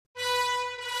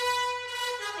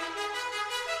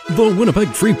The Winnipeg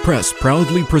Free Press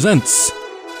proudly presents,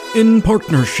 in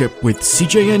partnership with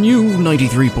CJNU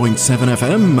 93.7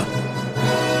 FM,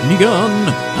 Megan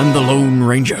and the Lone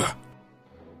Ranger.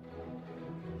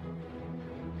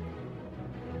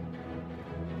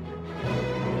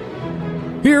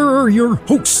 Here are your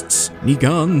hosts,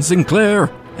 Megan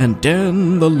Sinclair and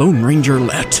Dan the Lone Ranger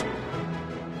Lett.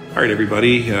 All right,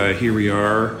 everybody, here we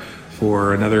are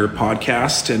for another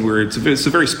podcast, and it's a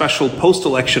very special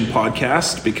post-election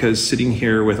podcast because sitting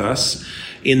here with us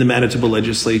in the Manitoba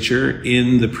Legislature,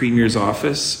 in the Premier's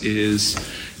office, is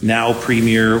now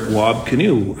Premier Wab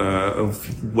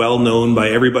Kinew, well known by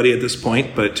everybody at this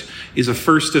point, but is a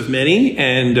first of many,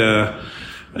 and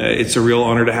it's a real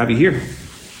honor to have you here.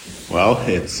 Well,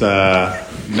 it's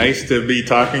nice to be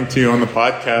talking to you on the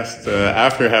podcast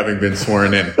after having been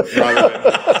sworn in, rather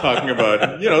than talking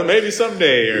about, maybe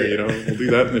someday, or, we'll do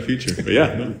that in the future. But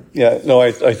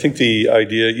I think the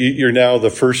idea, you're now the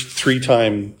first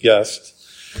 3-time guest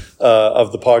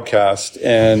of the podcast.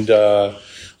 And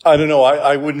I don't know,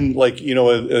 I wouldn't,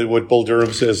 what Bull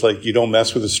Durham says, you don't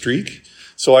mess with a streak.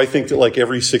 So I think that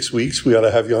every 6 weeks we ought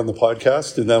to have you on the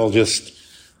podcast, and that'll just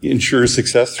ensure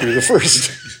success through the first.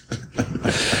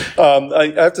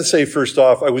 I have to say, first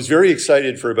off, I was very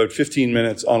excited for about 15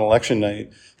 minutes on election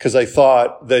night because I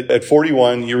thought that at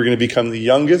 41, you were going to become the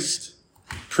youngest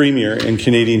premier in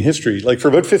Canadian history. For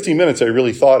about 15 minutes, I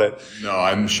really thought it. No,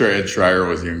 I'm sure Ed Schreier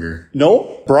was younger.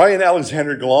 No, Brian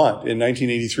Alexander Gallant in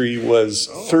 1983 was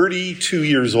 32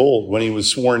 years old when he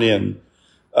was sworn in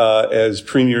as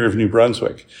Premier of New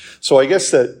Brunswick. So I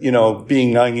guess that,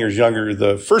 being 9 years younger,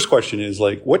 the first question is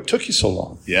what took you so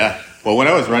long? Yeah. Well, when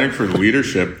I was running for the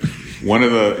leadership,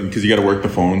 because you got to work the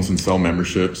phones and sell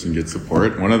memberships and get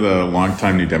support, one of the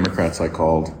longtime New Democrats I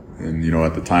called, and,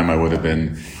 at the time I would have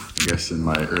been, I guess, in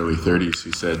my early 30s,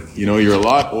 who said, you're a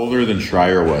lot older than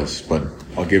Schreier was, but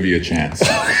I'll give you a chance.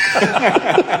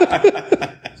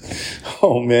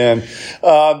 Oh, man.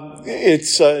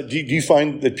 Do you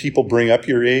find that people bring up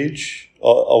your age a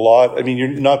lot? I mean, you're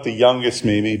not the youngest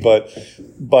maybe, but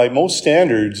by most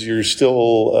standards, you're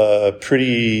still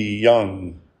pretty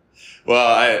young.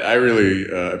 Well, I really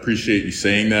appreciate you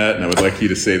saying that, and I would like you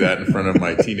to say that in front of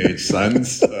my teenage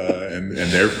sons and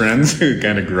their friends who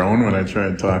kind of groan when I try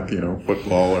and talk,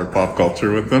 football or pop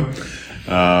culture with them.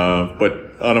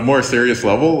 But on a more serious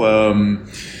level,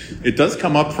 it does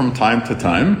come up from time to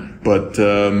time, but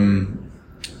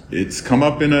it's come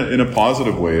up in a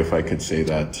positive way, if I could say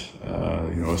that.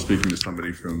 I was speaking to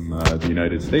somebody from the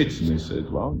United States, and they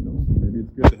said, well, maybe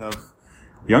it's good to have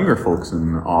younger folks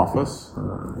in office.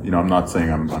 I'm not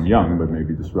saying I'm young, but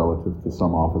maybe just relative to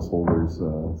some office holders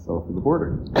south of the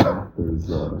border. There's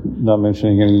not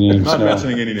mentioning any names.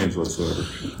 Mentioning any names whatsoever.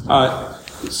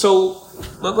 So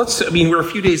we're a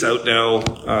few days out now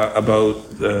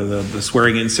about the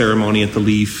swearing-in ceremony at the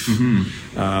Leaf.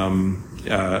 Mm-hmm.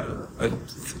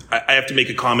 I have to make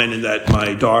a comment in that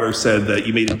my daughter said that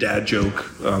you made a dad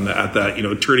joke at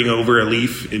that, turning over a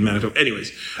leaf in Manitoba.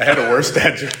 Anyways, I had a worse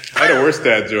dad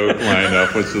joke lined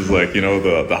up, which was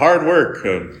the hard work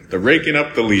of the raking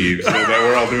up the leaves that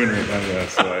we're all doing right now.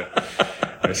 So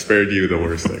I spared you the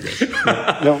worst, I guess.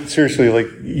 No, seriously,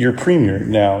 you're premier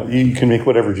now. You can make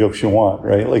whatever jokes you want,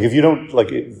 right? If you don't,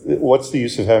 what's the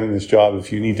use of having this job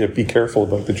if you need to be careful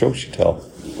about the jokes you tell?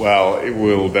 Well, it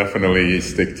will definitely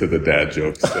stick to the dad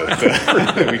jokes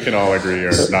that we can all agree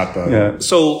are not done. Yeah.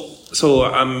 So,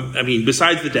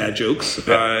 besides the dad jokes,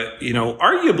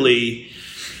 arguably,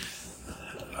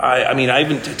 I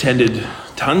haven't attended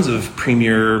tons of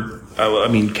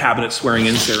cabinet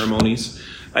swearing-in ceremonies.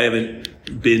 I haven't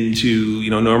been to,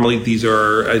 normally these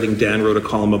are, I think Dan wrote a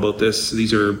column about this.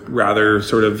 These are rather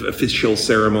sort of official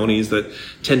ceremonies that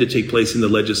tend to take place in the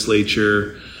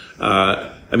legislature.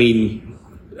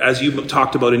 As you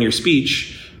talked about in your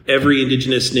speech, every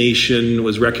Indigenous nation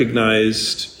was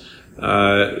recognized.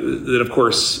 That, of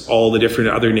course, all the different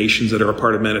other nations that are a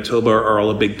part of Manitoba are all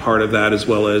a big part of that, as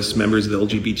well as members of the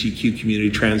LGBTQ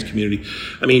community, trans community.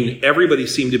 Everybody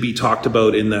seemed to be talked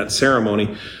about in that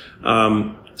ceremony.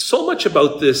 So much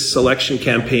about this election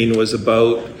campaign was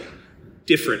about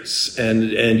difference,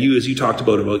 and you, as you talked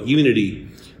about unity.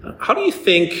 How do you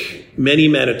think many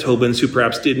Manitobans who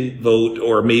perhaps didn't vote,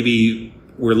 or maybe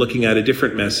were looking at a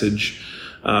different message,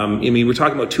 we're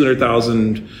talking about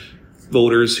 200,000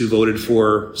 voters who voted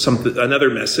for another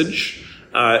message.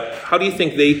 How do you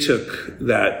think they took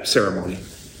that ceremony?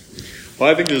 Well,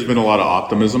 I think there's been a lot of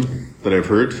optimism that I've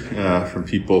heard from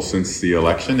people since the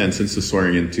election and since the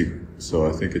swearing in So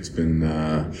I think it's been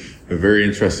a very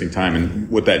interesting time. And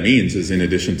what that means is, in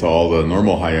addition to all the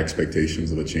normal high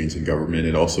expectations of a change in government,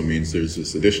 it also means there's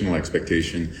this additional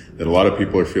expectation that a lot of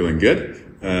people are feeling good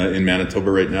in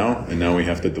Manitoba right now, and now we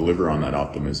have to deliver on that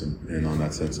optimism and on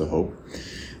that sense of hope.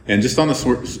 And just on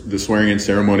the swearing-in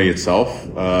ceremony itself,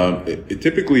 it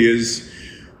typically is,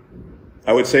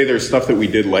 I would say there's stuff that we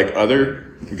did like other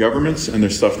governments, and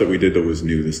there's stuff that we did that was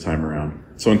new this time around.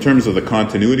 So in terms of the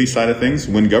continuity side of things,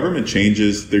 when government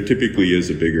changes, there typically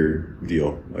is a bigger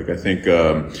deal. Like I think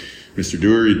Mr.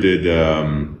 Dewey did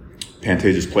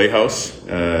Pantages Playhouse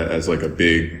as like a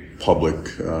big public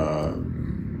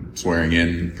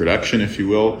swearing-in production, if you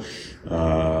will.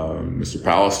 Mr.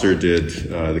 Pallister did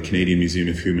the Canadian Museum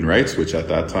of Human Rights, which at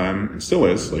that time, and still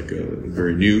is, like a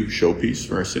very new showpiece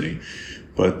for our city.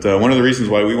 But one of the reasons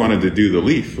why we wanted to do the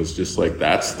Leaf was just like,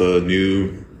 that's the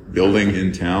new building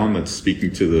in town that's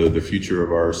speaking to the future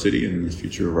of our city and the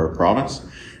future of our province.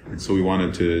 And so we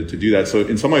wanted to do that. So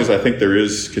in some ways, I think there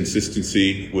is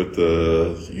consistency with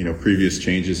the, previous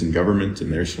changes in government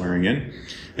and their swearing in.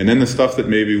 And then the stuff that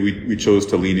maybe we chose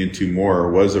to lean into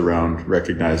more was around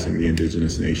recognizing the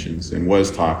Indigenous nations, and was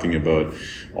talking about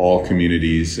all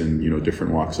communities and,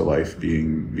 different walks of life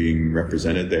being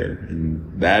represented there. And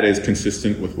that is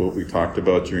consistent with what we talked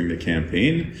about during the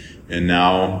campaign. And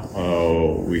now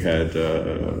we had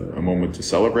a moment to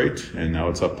celebrate, and now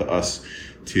it's up to us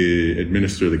to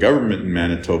administer the government in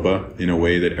Manitoba in a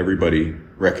way that everybody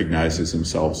recognizes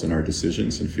themselves in our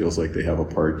decisions and feels like they have a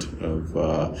part of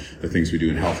the things we do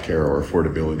in healthcare or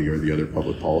affordability or the other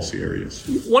public policy areas.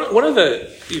 One of the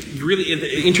really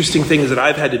interesting things that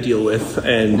I've had to deal with,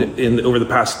 and over the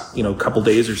past couple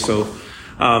days or so,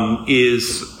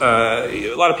 is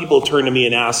a lot of people turn to me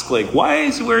and ask, like, why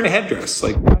is he wearing a headdress?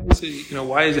 Like,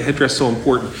 why is a headdress so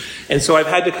important? And so I've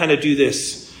had to kind of do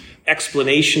this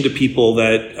explanation to people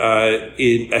that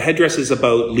a headdress is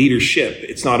about leadership.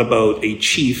 It's not about a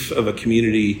chief of a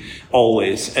community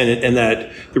always. And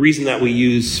that the reason that we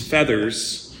use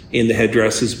feathers in the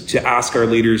headdress is to ask our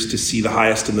leaders to see the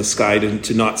highest in the sky,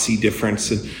 to not see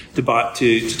difference, and to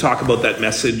talk about that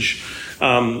message.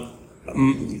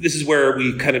 This is where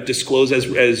we kind of disclose,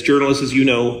 as journalists, as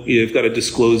you've got to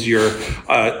disclose your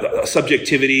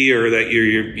subjectivity, or that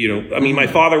I mean, my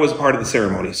father was a part of the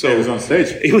ceremony, so he was on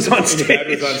stage. He was on stage. Your dad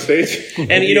was on stage,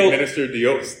 and he administered the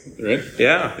oath, right?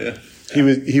 Yeah.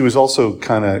 He was also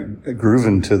kind of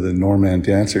grooving to the Norman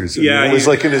dancers. Yeah, it was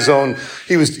like in his own.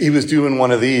 He was doing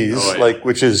one of these,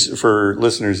 which is, for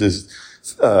listeners, is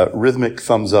rhythmic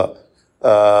thumbs up.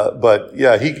 But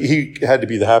yeah, he had to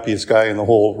be the happiest guy in the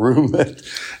whole room.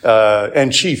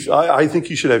 And Chief, I think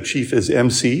you should have Chief as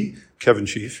MC, Kevin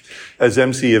Chief, as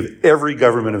MC of every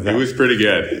government event. He was pretty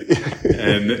good.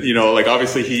 And,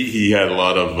 obviously he had a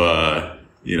lot of,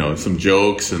 some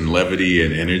jokes and levity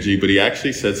and energy, but he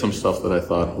actually said some stuff that I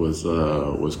thought was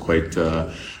quite,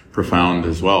 profound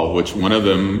as well, which one of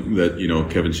them that,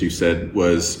 Kevin Chief said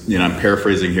was, I'm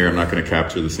paraphrasing here, I'm not going to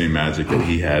capture the same magic that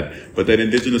he had, but that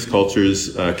Indigenous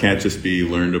cultures can't just be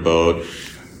learned about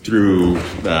through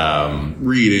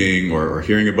reading or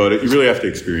hearing about it. You really have to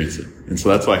experience it. And so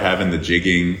that's why having the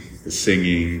jigging, the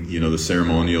singing, the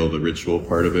ceremonial, the ritual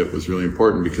part of it was really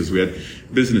important, because we had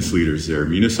business leaders there,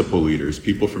 municipal leaders,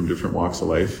 people from different walks of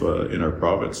life in our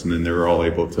province, and then they were all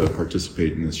able to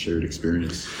participate in this shared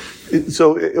experience.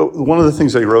 So one of the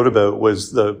things I wrote about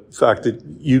was the fact that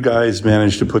you guys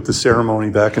managed to put the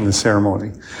ceremony back in the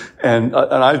ceremony. And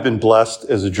I've been blessed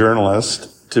as a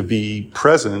journalist to be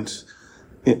present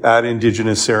at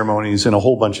Indigenous ceremonies in a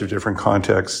whole bunch of different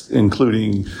contexts,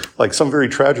 including like some very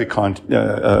tragic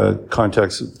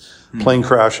contexts. Plane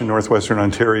crash in northwestern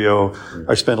Ontario.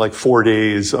 I spent like 4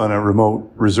 days on a remote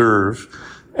reserve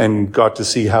and got to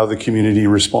see how the community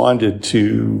responded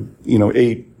to,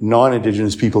 8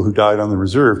 non-Indigenous people who died on the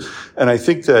reserve. And I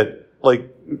think that,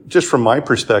 just from my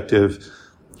perspective,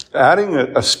 adding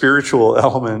a spiritual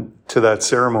element to that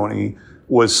ceremony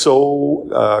was so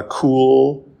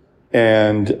cool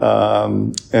and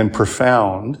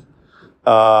profound.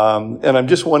 And I'm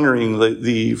just wondering,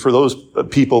 for those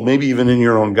people, maybe even in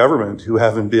your own government, who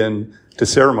haven't been to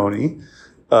ceremony,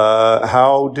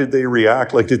 how did they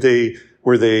react? Did they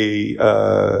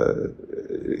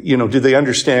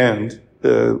understand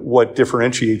what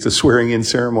differentiates a swearing-in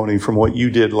ceremony from what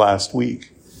you did last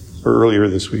week or earlier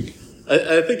this week?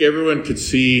 I think everyone could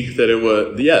see that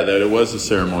it was a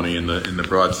ceremony in the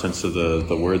broad sense of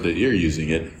the word that you're using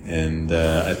it. And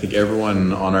I think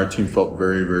everyone on our team felt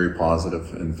very, very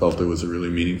positive and felt it was a really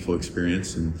meaningful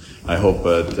experience. And I hope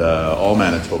that all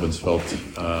Manitobans felt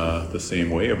the same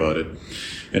way about it.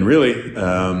 And really,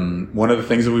 one of the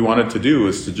things that we wanted to do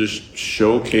is to just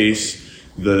showcase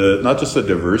not just the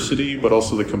diversity, but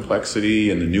also the complexity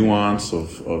and the nuance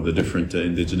of the different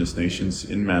Indigenous nations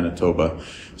in Manitoba.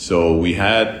 So we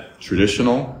had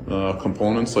traditional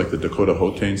components like the Dakota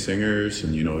Hotain singers,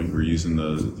 and we're using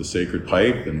the sacred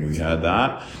pipe, and we had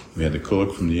that. We had the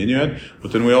kuluk from the Inuit,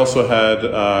 but then we also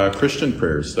had Christian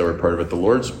prayers that were part of it, the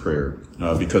Lord's Prayer,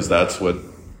 because that's what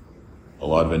a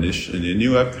lot of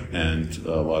Inuit and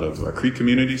a lot of Cree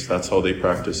communities, that's how they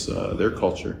practice their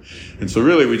culture. And so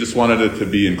really we just wanted it to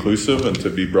be inclusive and to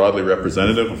be broadly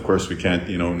representative. Of course, we can't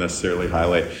necessarily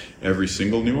highlight every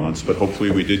single nuance, but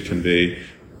hopefully we did convey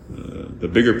the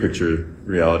bigger picture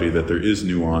reality that there is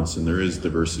nuance and there is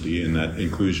diversity, and that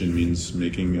inclusion means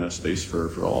making space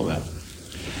for all of that.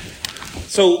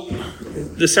 So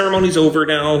the ceremony's over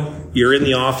now. You're in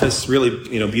the office, really,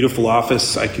 beautiful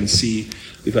office. I can see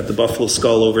we've got the buffalo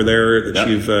skull over there that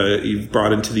you've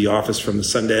brought into the office from the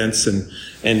Sundance,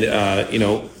 and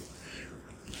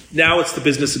now it's the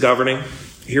business of governing.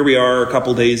 Here we are, a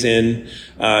couple days in.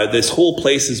 This whole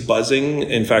place is buzzing.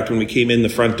 In fact, when we came in the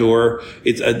front door,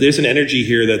 there's an energy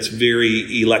here that's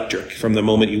very electric. From the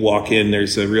moment you walk in,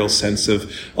 there's a real sense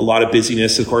of a lot of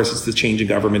busyness. Of course, it's the change in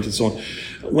government and so on.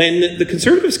 When the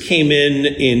Conservatives came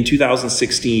in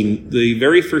 2016, the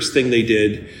very first thing they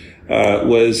did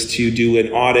was to do an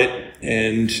audit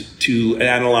and to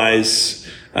analyze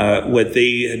what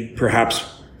they had perhaps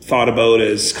thought about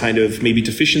as kind of maybe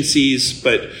deficiencies,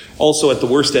 but also at the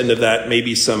worst end of that,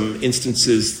 maybe some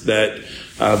instances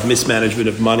of mismanagement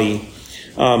of money.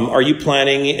 Are you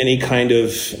planning any kind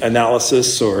of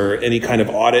analysis or any kind of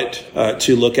audit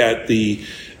to look at the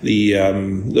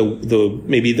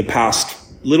maybe the past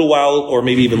little while or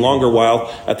maybe even longer while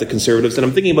at the Conservatives? And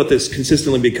I'm thinking about this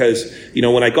consistently because,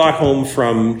 when I got home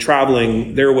from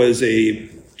traveling, there was a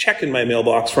check in my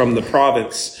mailbox from the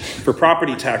province for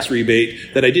property tax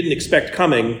rebate that I didn't expect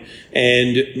coming.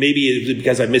 And maybe it was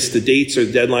because I missed the dates or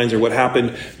the deadlines or what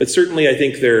happened. But certainly I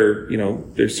think there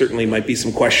certainly might be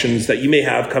some questions that you may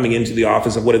have coming into the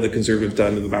office of what have the Conservatives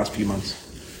done in the past few months.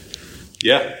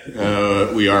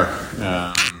 Yeah, we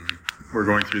are. We're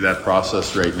going through that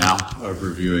process right now of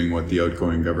reviewing what the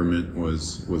outgoing government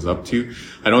was up to.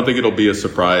 I don't think it'll be a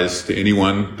surprise to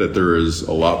anyone that there is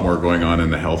a lot more going on in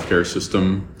the healthcare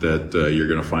system that you're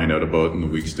going to find out about in the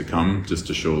weeks to come, just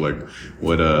to show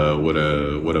what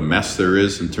a mess there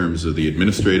is in terms of the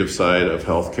administrative side of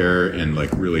healthcare and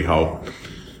really how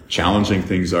challenging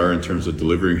things are in terms of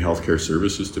delivering healthcare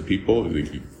services to people.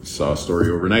 You saw a story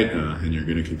overnight, and you're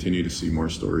going to continue to see more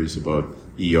stories about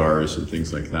ERs and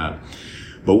things like that.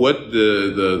 But what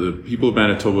the people of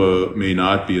Manitoba may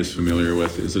not be as familiar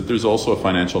with is that there's also a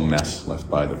financial mess left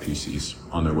by the PCs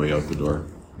on their way out the door.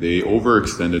 They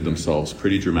overextended themselves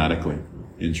pretty dramatically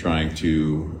in trying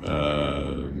to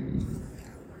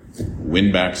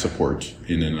win back support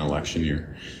in an election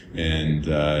year. And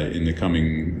in the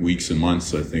coming weeks and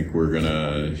months, I think we're going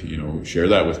to, share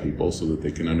that with people so that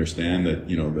they can understand that,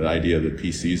 the idea that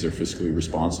PCs are fiscally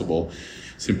responsible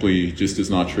simply just is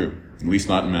not true, at least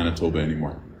not in Manitoba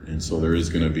anymore. And so there is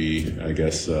going to be, I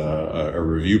guess, a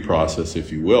review process,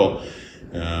 if you will,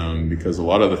 because a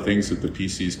lot of the things that the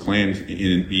PCs claimed,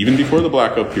 even before the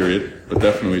blackout period, but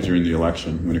definitely during the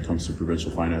election, when it comes to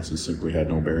provincial finances, simply had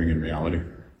no bearing in reality.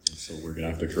 So we're going to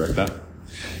have to correct that.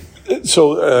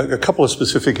 So a couple of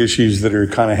specific issues that are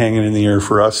kind of hanging in the air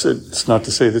for us. It's not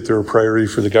to say that they're a priority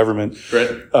for the government. Right.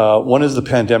 One is the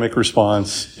pandemic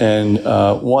response, and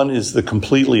one is the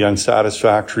completely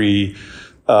unsatisfactory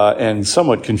and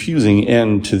somewhat confusing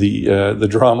end to the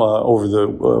drama over the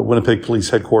Winnipeg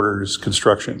Police Headquarters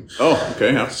construction. Oh,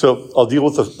 okay. Yeah. So I'll deal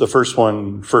with the first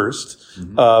one first.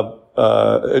 Mm-hmm.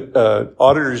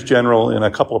 Auditors General in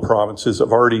a couple of provinces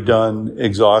have already done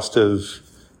exhaustive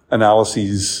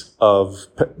analyses of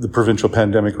the provincial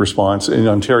pandemic response. In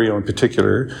Ontario in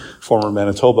particular, former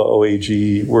Manitoba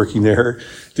OAG working there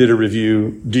did a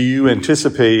review. Do you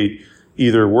anticipate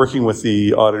either working with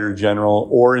the Auditor General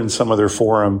or in some other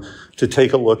forum to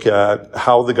take a look at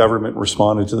how the government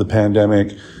responded to the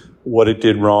pandemic, what it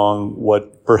did wrong,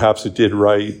 what perhaps it did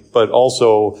right, but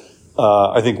also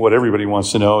I think what everybody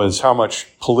wants to know is how much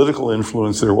political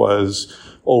influence there was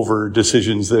over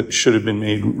decisions that should have been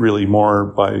made really more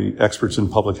by experts in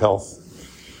public health?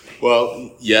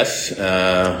 Well, yes,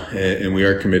 and we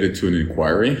are committed to an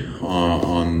inquiry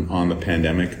on the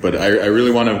pandemic, but I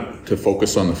really want to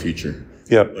focus on the future.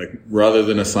 Yep. Like, rather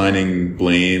than assigning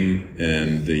blame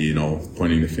and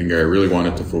pointing the finger, I really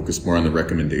wanted to focus more on the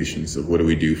recommendations of what do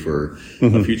we do for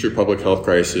a future public health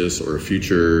crisis or a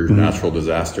future natural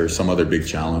disaster, some other big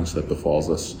challenge that befalls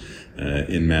us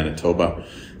in Manitoba.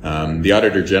 The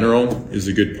Auditor General is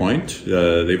a good point.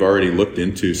 They've already looked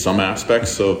into some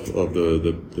aspects of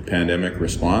the pandemic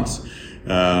response.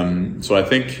 So I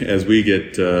think as we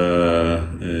get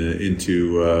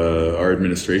into our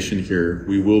administration here,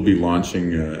 we will be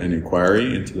launching an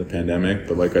inquiry into the pandemic.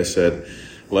 But like I said,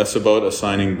 less about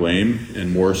assigning blame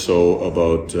and more so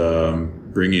about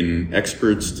bringing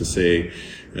experts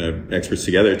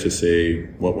together to say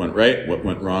what went right, what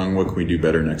went wrong, what can we do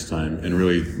better next time, and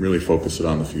really focus it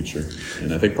on the future.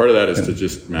 And I think part of that is to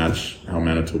just match how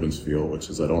Manitobans feel, which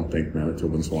is I don't think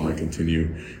Manitobans want to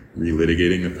continue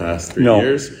relitigating the past 3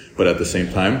 years, but at the same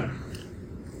time,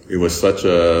 it was such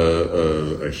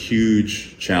a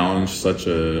huge challenge, such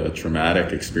a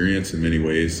traumatic experience in many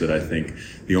ways that I think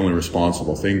the only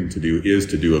responsible thing to do is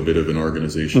to do a bit of an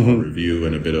organizational review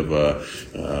and a bit of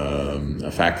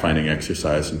a fact-finding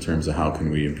exercise in terms of how can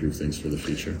we improve things for the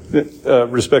future.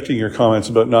 Respecting your comments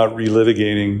about not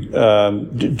relitigating,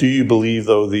 do you believe,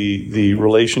 though, the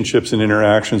relationships and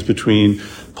interactions between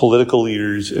political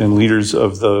leaders and leaders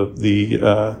of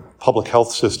the public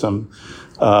health system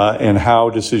and how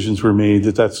decisions were made,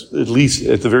 that's at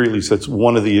the very least, that's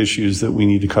one of the issues that we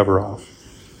need to cover off?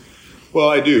 Well,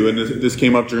 I do, and this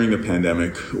came up during the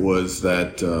pandemic, was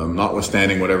that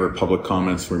notwithstanding whatever public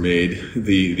comments were made,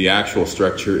 the actual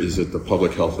structure is that the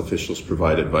public health officials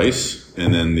provide advice,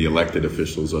 and then the elected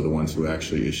officials are the ones who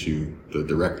actually issue the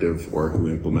directive or who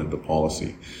implement the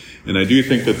policy. And I do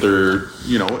think that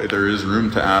there is room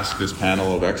to ask this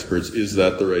panel of experts, is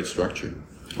that the right structure?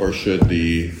 Or should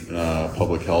the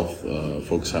public health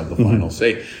folks have the final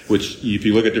say? Which, if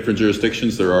you look at different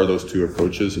jurisdictions, there are those two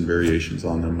approaches and variations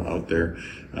on them out there.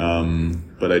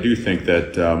 But I do think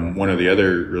that one of the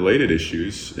other related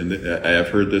issues, and I have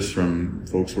heard this from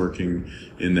folks working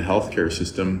in the healthcare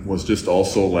system, was just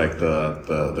also like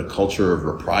the culture of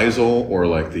reprisal, or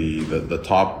like the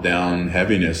top-down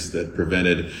heaviness that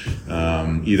prevented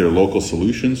either local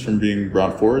solutions from being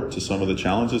brought forward to some of the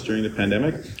challenges during the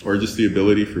pandemic, or just the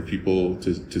ability for people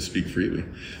to speak freely.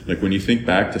 Like, when you think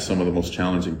back to some of the most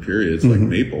challenging periods, like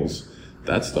Maples,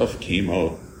 that stuff came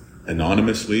out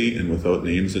anonymously and without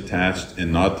names attached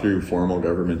and not through formal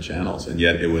government channels. And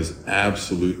yet it was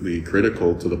absolutely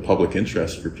critical to the public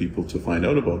interest for people to find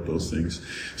out about those things.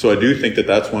 So I do think that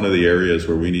that's one of the areas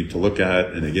where we need to look at.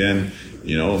 And again,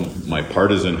 my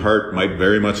partisan heart might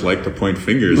very much like to point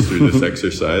fingers through this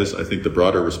exercise. I think the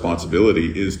broader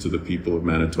responsibility is to the people of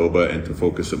Manitoba, and to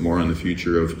focus it more on the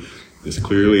future of this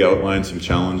clearly outlines some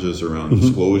challenges around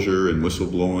disclosure and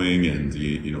whistleblowing and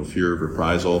the fear of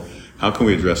reprisal. How can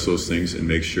we address those things and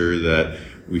make sure that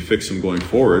we fix them going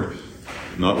forward,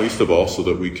 not least of all so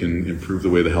that we can improve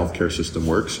the way the healthcare system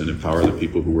works and empower the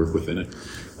people who work within it?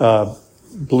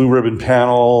 Blue ribbon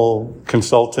panel,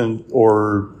 consultant,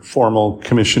 or formal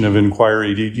commission of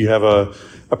inquiry, do you have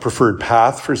a preferred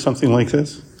path for something like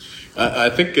this? I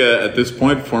think at this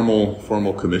point,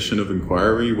 formal commission of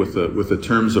inquiry with the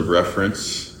terms of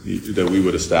reference that we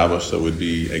would establish that would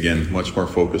be, again, much more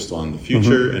focused on the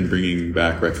future and bringing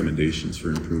back recommendations for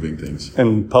improving things.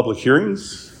 And public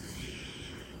hearings?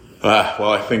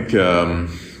 Well, I think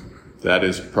that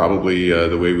is probably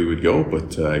the way we would go.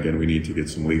 But again, we need to get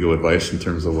some legal advice in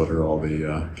terms of what are all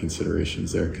the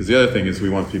considerations there. Because the other thing is we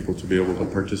want people to be able to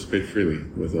participate freely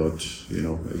without,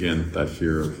 again, that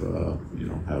fear of,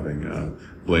 having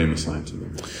blame assigned to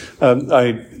them.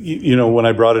 When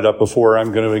I brought it up before,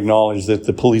 I'm going to acknowledge that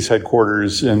the police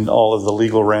headquarters and all of the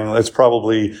legal wrangling, that's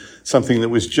probably something that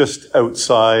was just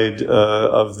outside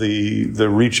of the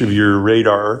reach of your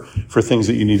radar for things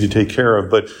that you need to take care of.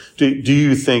 But do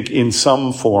you think in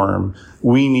some form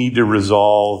we need to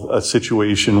resolve a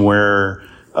situation where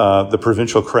the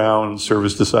Provincial Crown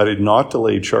Service decided not to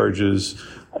lay charges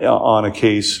on a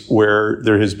case where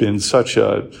there has been such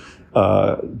a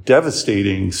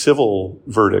devastating civil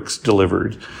verdicts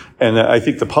delivered? And I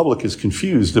think the public is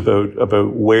confused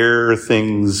about where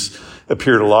things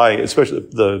appear to lie, especially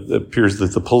it appears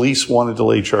that the police wanted to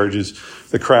lay charges,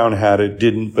 the Crown had it,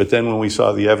 didn't, but then when we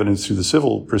saw the evidence through the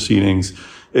civil proceedings,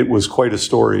 it was quite a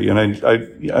story. And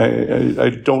I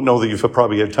don't know that you've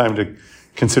probably had time to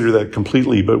consider that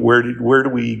completely, but where do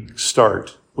we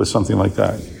start with something like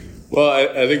that? Well,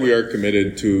 I think we are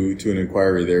committed to an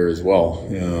inquiry there as well.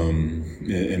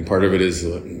 And part of it is,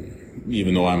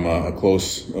 even though I'm a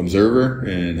close observer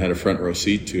and had a front row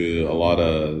seat to a lot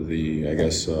of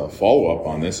the, follow-up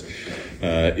on this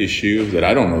issue, that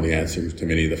I don't know the answer to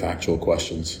many of the factual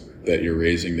questions. that you're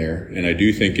raising there. And I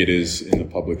do think it is in the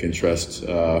public interest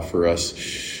for us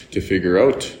to figure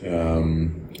out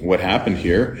what happened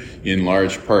here, in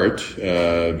large part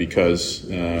because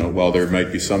while there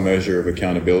might be some measure of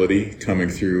accountability coming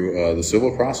through the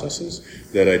civil processes,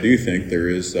 that I do think there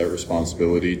is that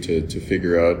responsibility to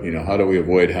figure out, how do we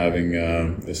avoid having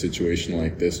a situation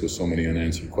like this with so many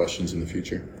unanswered questions in the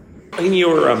future. In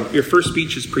your first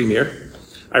speech as Premier,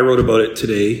 I wrote about it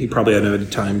today. You probably hadn't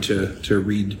had time to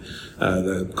read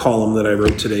the column that I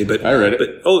wrote today, but I read it.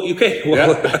 But, okay.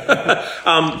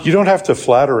 Well, you don't have to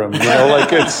flatter him.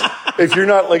 It's if you're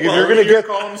not if you're going to get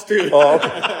columns too. Oh,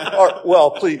 okay.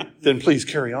 Well, please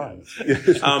carry on.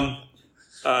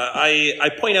 I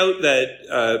point out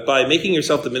that by making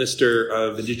yourself the Minister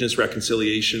of Indigenous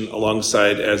Reconciliation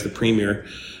alongside as the Premier,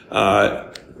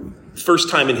 first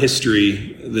time in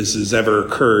history this has ever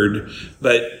occurred,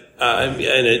 but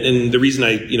and the reason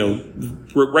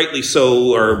rightly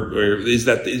so, or is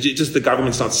that just the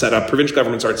government's not set up, provincial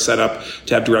governments aren't set up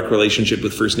to have direct relationship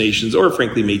with First Nations or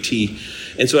frankly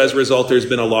Métis. And so as a result, there's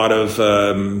been a lot of,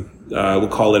 we'll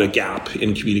call it a gap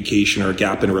in communication or a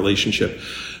gap in relationship.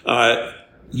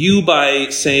 You, by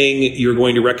saying you're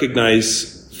going to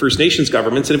recognize First Nations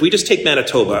governments, and if we just take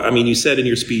Manitoba, you said in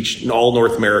your speech, in all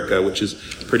North America, which is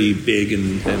pretty big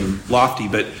and lofty,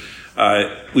 but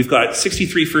we've got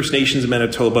 63 First Nations in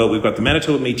Manitoba. We've got the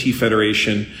Manitoba Métis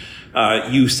Federation.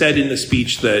 You said in the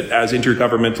speech that as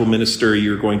intergovernmental minister,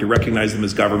 you're going to recognize them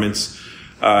as governments.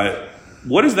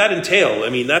 What does that entail?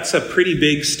 That's a pretty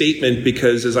big statement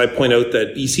because, as I point out,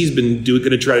 that BC's been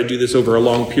going to try to do this over a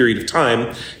long period of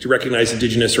time to recognize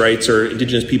Indigenous rights or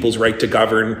Indigenous people's right to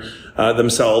govern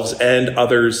themselves and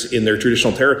others in their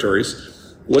traditional territories.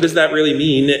 What does that really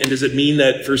mean? And does it mean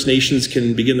that First Nations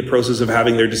can begin the process of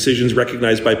having their decisions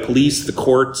recognized by police, the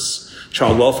courts,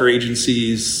 child welfare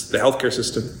agencies, the healthcare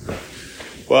system?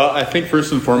 Well, I think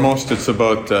first and foremost, it's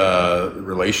about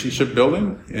relationship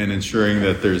building and ensuring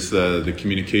that there's the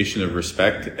communication of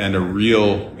respect and a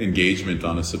real engagement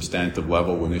on a substantive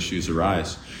level when issues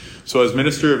arise. So as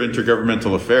Minister of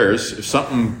Intergovernmental Affairs, if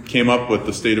something came up with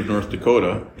the state of North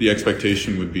Dakota, the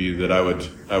expectation would be that I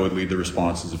would lead the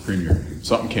response as a Premier. If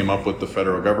something came up with the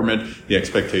federal government, the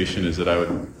expectation is that I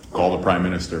would call the Prime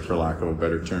Minister, for lack of a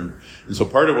better term. And so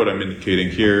part of what I'm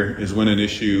indicating here is when an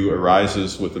issue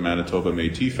arises with the Manitoba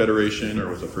Métis Federation or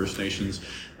with the First Nations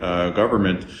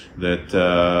government, that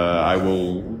I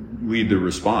will lead the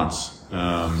response.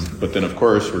 But then, of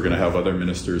course, we're going to have other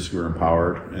ministers who are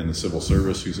empowered and the civil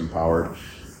service who's empowered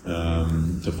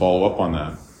to follow up on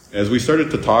that. As we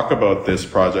started to talk about this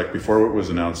project before it was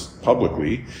announced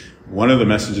publicly, one of the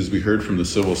messages we heard from the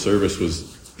civil service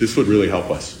was this would really help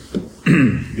us.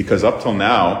 Because up till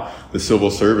now, the civil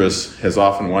service has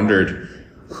often wondered,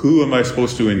 who am I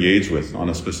supposed to engage with on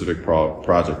a specific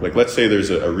project? Like, let's say there's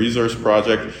a resource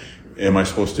project. Am I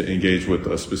supposed to engage with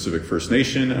a specific First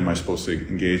Nation? Am I supposed to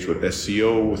engage with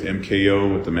SCO, with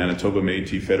MKO, with the Manitoba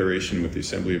Métis Federation, with the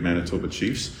Assembly of Manitoba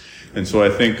Chiefs? And so I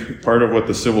think part of what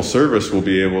the civil service will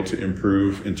be able to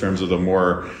improve in terms of the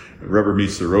more rubber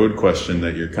meets the road question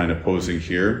that you're kind of posing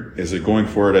here is that going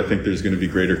forward, I think there's going to be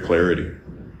greater clarity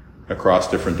across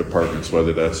different departments,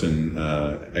 whether that's in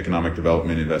economic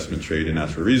development, investment, trade, and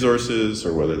natural resources,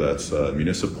 or whether that's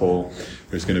municipal.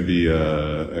 There's going to be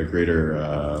a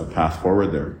greater path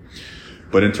forward there.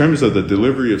 But in terms of the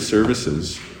delivery of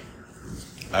services,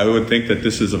 I would think that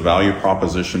this is a value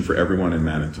proposition for everyone in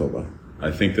Manitoba. I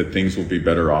think that things will be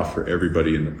better off for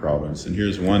everybody in the province. And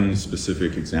here's one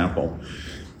specific example.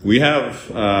 We have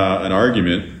an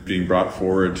argument being brought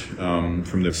forward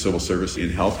from the civil service in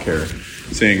healthcare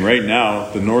saying right now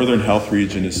the Northern Health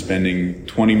Region is spending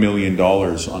 $20 million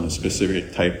on a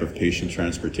specific type of patient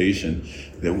transportation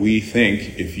that we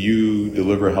think if you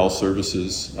deliver health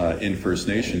services in First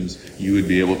Nations, you would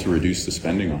be able to reduce the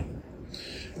spending on.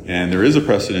 And there is a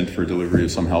precedent for delivery of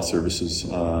some health services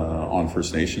on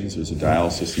First Nations. There's a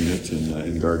dialysis unit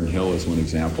in Garden Hill as one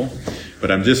example. But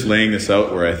I'm just laying this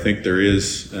out where I think there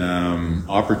is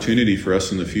opportunity for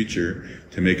us in the future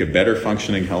to make a better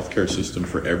functioning healthcare system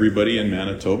for everybody in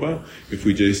Manitoba if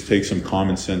we just take some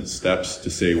common sense steps to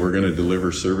say we're going to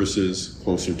deliver services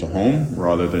closer to home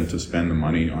rather than to spend the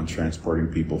money on transporting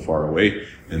people far away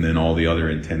and then all the other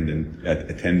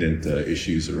attendant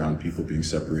issues around people being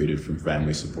separated from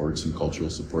family supports and cultural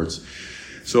supports.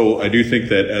 So I do think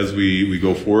that as we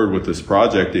go forward with this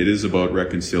project, it is about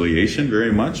reconciliation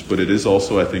very much, but it is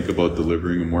also, I think, about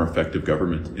delivering a more effective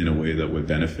government in a way that would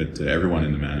benefit everyone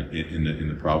in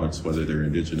the province, whether they're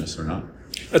Indigenous or not.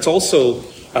 That's also,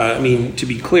 to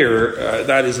be clear,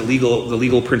 that is the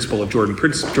legal principle of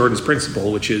Jordan's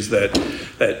principle, which is that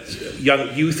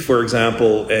young youth, for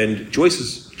example, and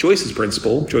Joyce's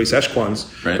principle, Joyce Eschquan's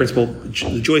principle,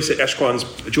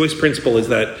 Joyce principle is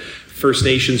that First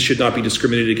Nations should not be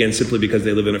discriminated against simply because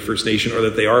they live in a First Nation or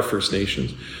that they are First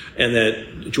Nations. And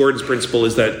that Jordan's principle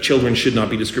is that children should not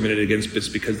be discriminated against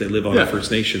just because they live on a First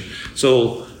Nation.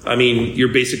 So,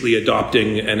 you're basically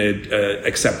adopting and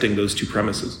accepting those two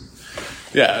premises.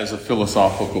 Yeah, as a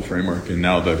philosophical framework. And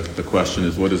now the question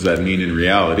is, what does that mean in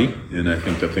reality? And I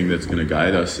think the thing that's going to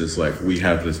guide us is we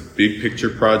have this big picture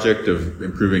project of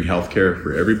improving healthcare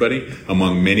for everybody,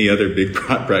 among many other big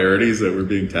priorities that we're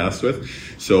being tasked with.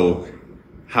 So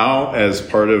how, as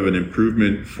part of an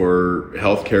improvement for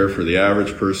healthcare for the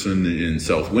average person in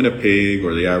South Winnipeg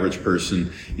or the average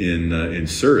person in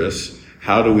Souris,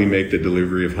 how do we make the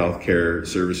delivery of healthcare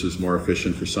services more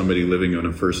efficient for somebody living on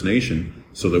a First Nation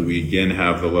so that we again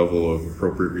have the level of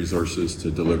appropriate resources to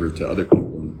deliver to other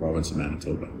people in the province of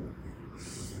Manitoba?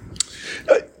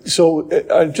 So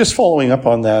just following up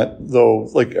on that, though,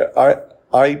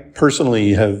 I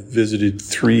personally have visited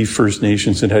 3 First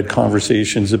Nations and had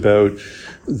conversations about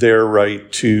their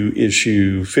right to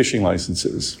issue fishing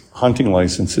licenses, hunting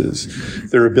licenses,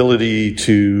 their ability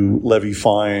to levy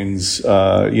fines,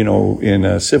 in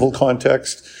a civil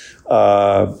context.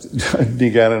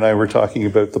 Nigan and I were talking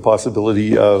about the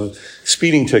possibility of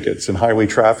speeding tickets and highway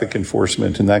traffic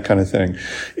enforcement and that kind of thing.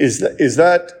 Is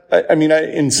that,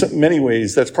 in many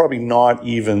ways, that's probably not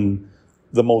even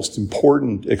the most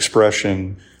important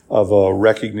expression of a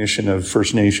recognition of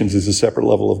First Nations as a separate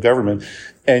level of government.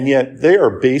 And yet they are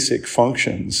basic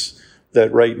functions that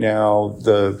right now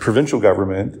the provincial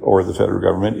government or the federal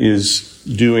government is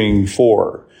doing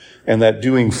for. And that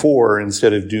doing for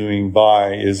instead of doing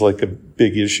by is like a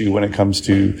big issue when it comes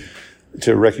to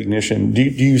recognition. Do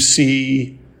you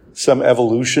see some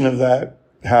evolution of that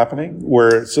happening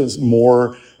where it says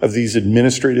more of these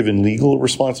administrative and legal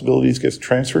responsibilities gets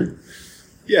transferred?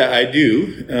 Yeah, I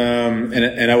do.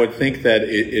 And I would think that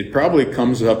it probably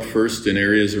comes up first in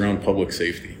areas around public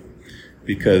safety,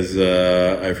 because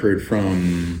I've heard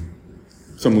from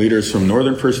some leaders from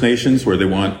Northern First Nations where they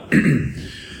want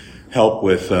help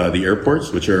with the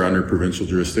airports, which are under provincial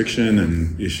jurisdiction,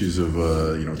 and issues of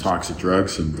toxic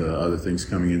drugs and other things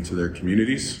coming into their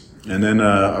communities. And then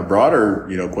a broader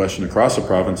question across the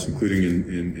province, including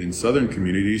in southern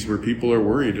communities where people are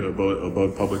worried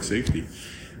about public safety.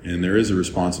 And there is a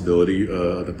responsibility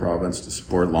of the province to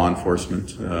support law enforcement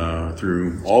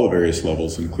through all the various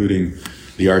levels, including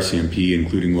the RCMP,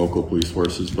 including local police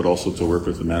forces, but also to work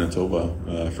with the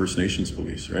Manitoba First Nations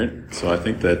police, right? So I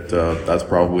think that that's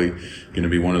probably going to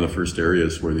be one of the first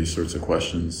areas where these sorts of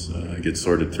questions get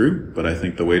sorted through. But I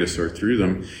think the way to sort through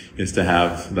them is to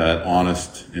have that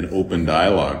honest and open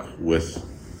dialogue with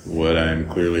what I'm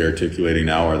clearly articulating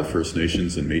now are the First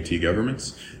Nations and Métis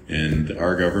governments, and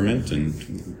our government,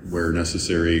 and where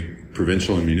necessary,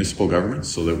 provincial and municipal governments,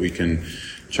 so that we can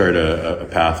chart a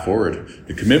path forward.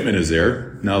 The commitment is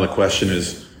there. Now the question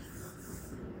is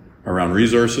around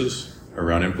resources,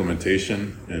 around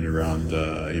implementation, and around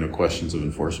questions of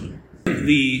enforcement.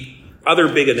 The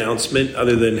other big announcement,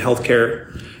 other than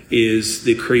healthcare, is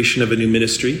the creation of a new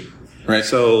ministry. Right.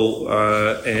 So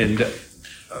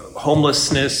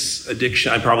homelessness,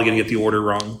 addiction. I'm probably going to get the order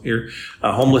wrong here.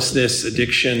 Homelessness,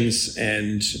 addictions,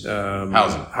 and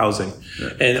housing, yeah.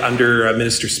 And under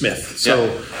Minister Smith.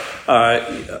 So,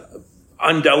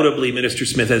 undoubtedly, Minister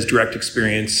Smith has direct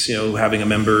experience. Having a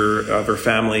member of her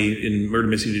family in murder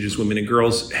missing Indigenous women and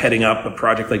girls, heading up a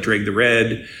project like Drag the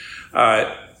Red.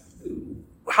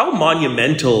 How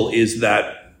monumental is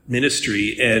that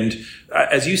ministry? And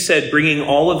as you said, bringing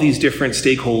all of these different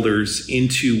stakeholders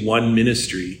into one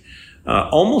ministry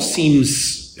almost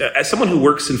seems, as someone who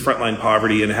works in frontline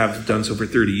poverty and have done so for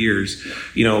 30 years,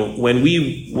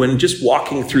 when just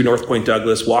walking through North Point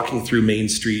Douglas, walking through Main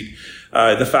Street,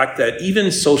 the fact that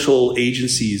even social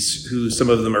agencies, who some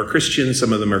of them are Christian,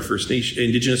 some of them are First Nation,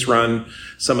 Indigenous run,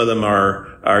 some of them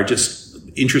are just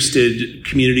interested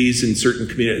communities in certain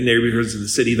neighborhoods of the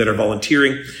city that are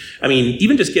volunteering.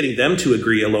 Even just getting them to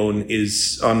agree alone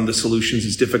on the solutions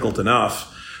is difficult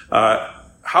enough.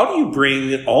 How do you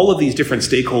bring all of these different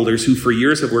stakeholders who for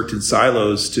years have worked in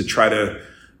silos to try to,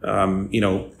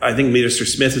 I think Minister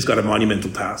Smith has got a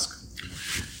monumental task.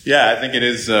 Yeah, I think it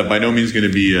is by no means going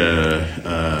to be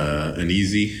an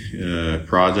easy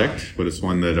project, but it's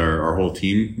one that our whole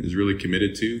team is really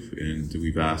committed to, and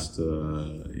we've asked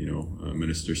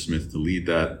Minister Smith to lead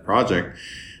that project.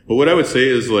 But what I would say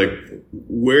is, like,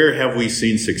 where have we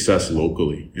seen success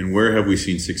locally and where have we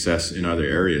seen success in other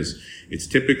areas? It's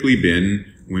typically been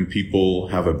when people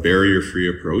have a barrier-free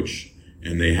approach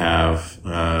and they have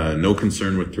no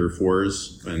concern with turf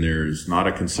wars, and there's not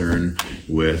a concern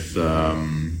with,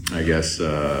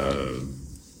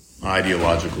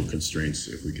 ideological constraints,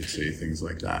 if we could say things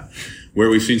like that.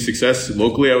 Where we've seen success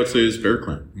locally, I would say, is Bear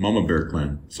Clan, Mama Bear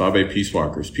Clan, Sabe Peace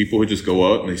Walkers. People who just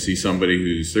go out and they see somebody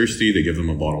who's thirsty, they give them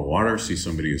a bottle of water, see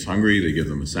somebody who's hungry, they give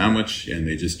them a sandwich, and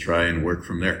they just try and work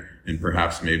from there. And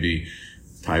perhaps maybe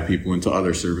tie people into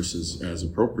other services as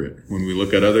appropriate. When we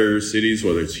look at other cities,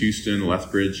 whether it's Houston,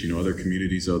 Lethbridge, other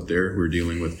communities out there who are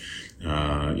dealing with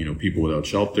people without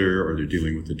shelter, or they're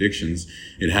dealing with addictions,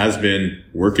 it has been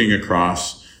working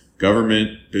across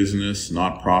government, business,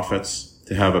 nonprofits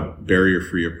to have a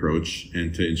barrier-free approach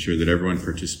and to ensure that everyone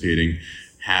participating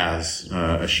has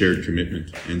a shared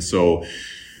commitment. And so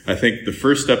I think the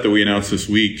first step that we announced this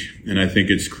week, and I think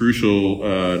it's crucial,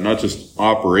 not just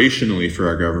operationally for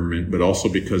our government, but also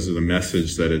because of the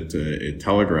message that it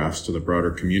telegraphs to the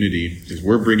broader community, is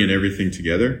we're bringing everything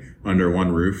together under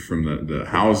one roof, from the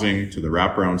housing to the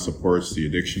wraparound supports, the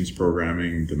addictions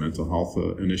programming, the mental health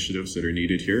initiatives that are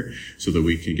needed here, so that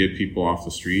we can get people off the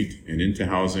street and into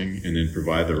housing, and then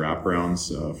provide the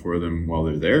wraparounds for them while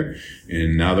they're there.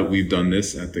 And now that we've done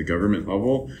this at the government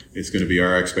level, it's going to be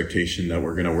our expectation that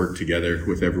we're going to work together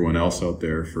with everyone else out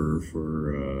there for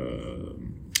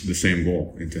the same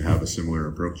goal and to have a similar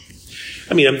approach.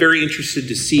 I mean, I'm very interested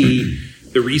to see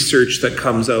the research that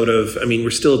comes out of, we're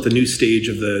still at the new stage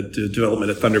of the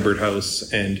development of Thunderbird House,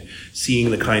 and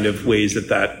seeing the kind of ways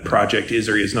that project is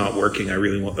or is not working.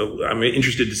 I'm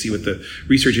interested to see what the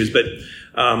research is, but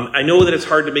I know that it's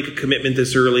hard to make a commitment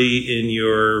this early in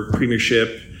your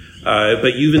premiership,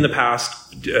 but you've in the past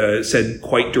said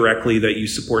quite directly that you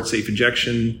support safe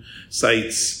injection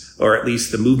sites, or at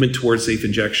least the movement towards safe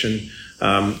injection,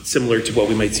 similar to what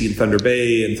we might see in Thunder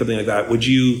Bay and something like that.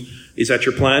 Is that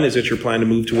your plan? Is it your plan to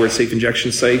move towards safe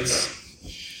injection sites?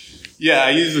 Yeah, I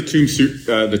use the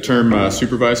term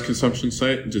supervised consumption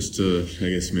site, just to, I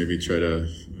guess, maybe try to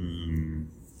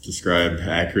describe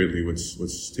accurately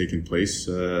what's taking place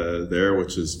there,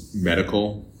 which is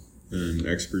medical and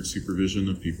expert supervision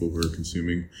of people who are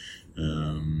consuming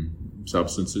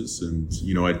substances. And,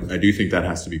 I do think that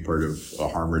has to be part of a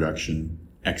harm reduction,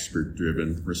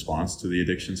 expert-driven response to the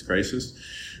addictions crisis.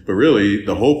 But really,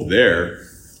 the hope there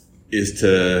is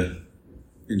to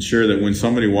ensure that when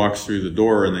somebody walks through the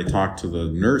door and they talk to the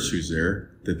nurse who's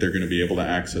there, that they're going to be able to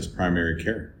access primary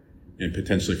care and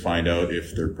potentially find out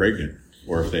if they're pregnant,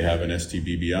 or if they have an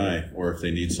STBBI, or if they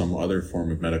need some other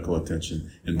form of medical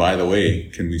attention. And by the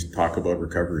way, can we talk about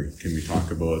recovery? Can we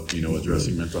talk about,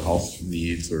 addressing mental health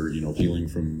needs, or, healing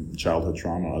from childhood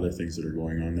trauma, other things that are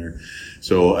going on there?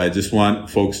 So I just want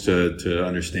folks to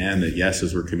understand that, yes,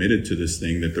 as we're committed to this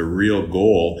thing, that the real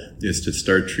goal is to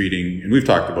start treating, and we've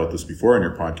talked about this before on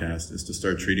your podcast, is to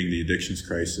start treating the addictions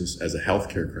crisis as a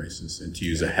healthcare crisis, and to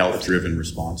use a health-driven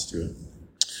response to it.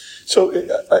 So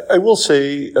I will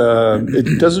say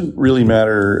it doesn't really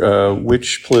matter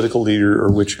which political leader or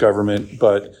which government,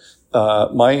 but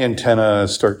my antenna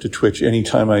start to twitch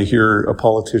anytime I hear a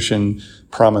politician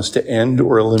promise to end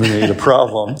or eliminate a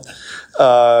problem,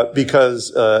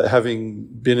 because having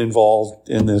been involved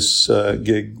in this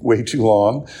gig way too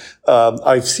long,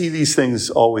 I see these things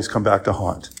always come back to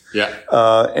haunt. Yeah.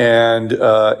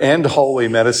 And hallway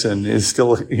medicine is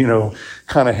still,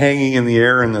 kind of hanging in the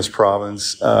air in this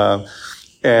province.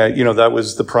 That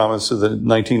was the promise of the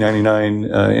 1999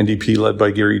 NDP led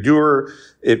by Gary Doer.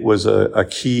 It was a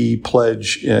key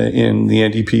pledge in the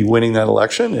NDP winning that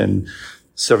election, and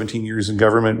 17 years in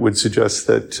government would suggest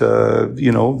that,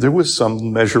 there was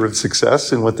some measure of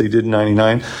success in what they did in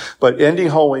 99, but ending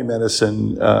hallway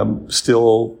medicine,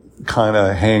 still kind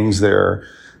of hangs there.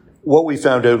 What we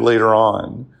found out later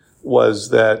on was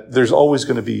that there's always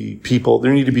going to be people,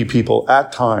 there need to be people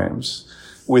at times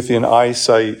within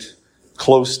eyesight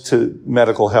close to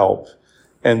medical help,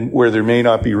 and where there may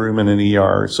not be room in an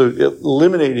ER. So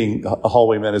eliminating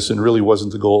hallway medicine really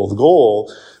wasn't the goal. The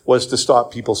goal was to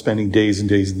stop people spending days and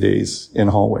days and days in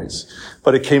hallways.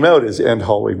 But it came out as end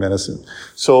hallway medicine.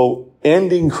 So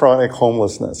ending chronic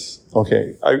homelessness.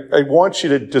 Okay. I want you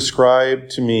to describe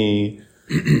to me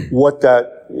what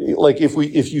that, like if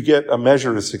you get a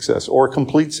measure of success or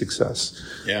complete success,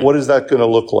 what is that going to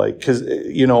look like? Because,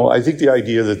 I think the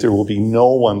idea that there will be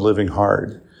no one living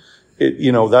hard,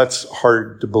 that's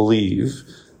hard to believe.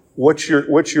 What's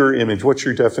your image? What's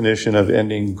your definition of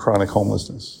ending chronic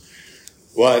homelessness?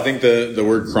 Well, I think the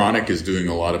word chronic is doing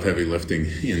a lot of heavy lifting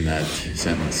in that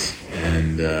sentence.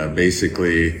 And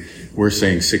basically, We're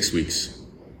saying 6 weeks.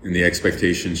 And the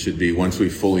expectation should be, once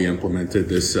we've fully implemented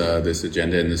this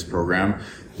agenda and this program,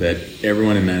 that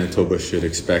everyone in Manitoba should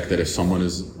expect that if someone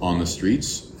is on the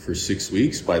streets for 6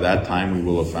 weeks, by that time we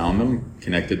will have found them,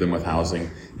 connected them with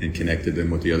housing, and connected them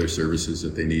with the other services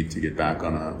that they need to get back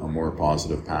on a more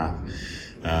positive path.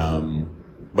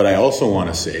 But I also want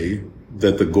to say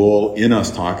that the goal in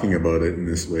us talking about it in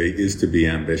this way is to be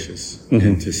ambitious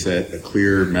and to set a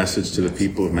clear message to the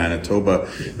people of Manitoba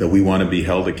that we want to be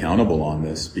held accountable on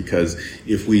this. Because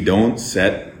if we don't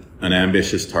set an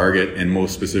ambitious target, and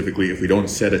most specifically, if we don't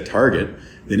set a target,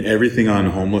 then everything on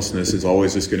homelessness is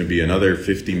always just going to be another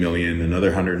 50 million, another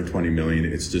 120 million.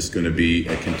 It's just going to be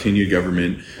a continued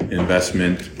government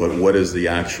investment. But what is the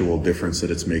actual difference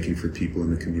that it's making for people in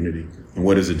the community? And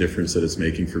what is the difference that it's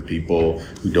making for people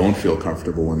who don't feel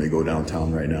comfortable when they go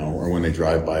downtown right now, or when they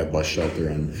drive by a bus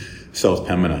shelter on South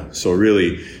Pembina? So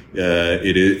really,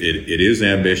 it is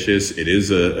ambitious. It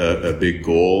is a big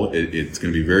goal. It's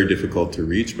going to be very difficult to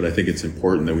reach, but I think it's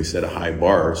important that we set a high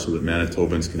bar so that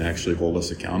Manitobans can actually hold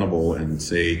us accountable and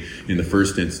say, in the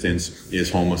first instance,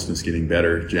 is homelessness getting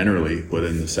better generally? But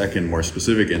in the second, more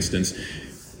specific instance,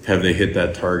 have they hit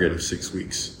that target of 6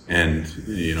 weeks? And,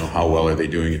 how well are they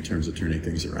doing in terms of turning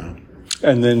things around?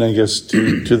 And then I guess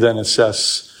to then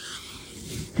assess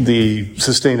the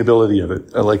sustainability of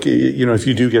it. Like, if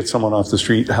you do get someone off the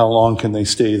street, how long can they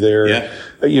stay there? Yeah.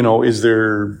 Is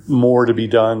there more to be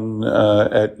done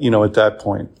at that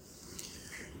point?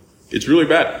 It's really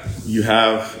bad. You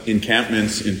have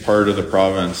encampments in part of the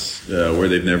province where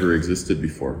they've never existed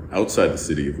before, outside the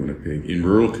city of Winnipeg, in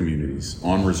rural communities,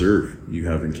 on reserve, you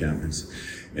have encampments.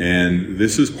 And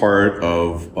this is part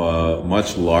of a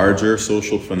much larger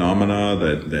social phenomena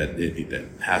that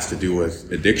has to do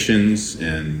with addictions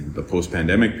and the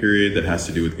post-pandemic period, that has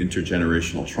to do with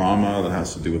intergenerational trauma, that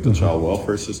has to do with the child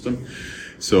welfare system.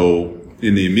 So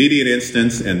in the immediate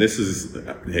instance, and this is,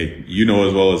 hey, you know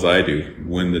as well as I do,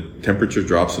 when the temperature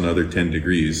drops another 10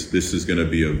 degrees, this is going to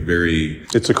be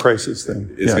it's a crisis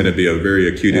thing. It's going to be a very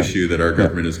acute issue that our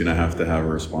government is going to have a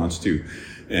response to.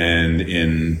 And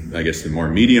in, I guess, the more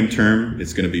medium term,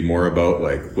 it's going to be more about,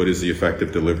 what is the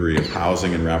effective delivery of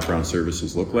housing and wraparound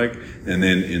services look like? And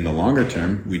then in the longer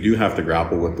term, we do have to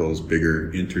grapple with those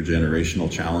bigger intergenerational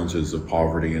challenges of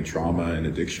poverty and trauma and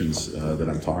addictions that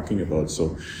I'm talking about.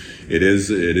 So it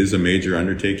is a major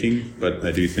undertaking, but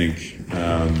I do think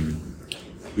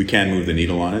we can move the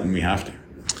needle on it, and we have to.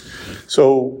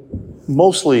 So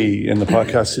mostly in the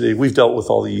podcast today, we've dealt with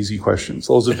all the easy questions.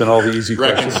 Those have been all the easy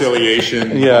questions.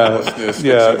 Reconciliation, homelessness,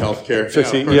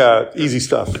 fixing healthcare. Easy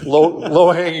stuff.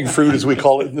 Low-hanging fruit, as we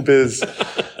call it in the biz.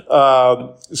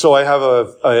 So I have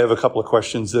a couple of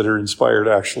questions that are inspired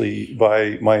actually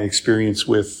by my experience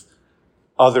with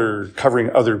covering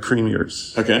other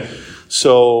premiers. Okay.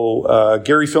 So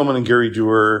Gary Filmon and Gary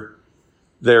Dewar,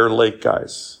 they're lake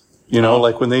guys.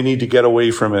 When they need to get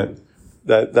away from it,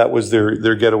 that was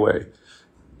their getaway.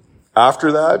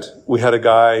 After that, we had a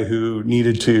guy who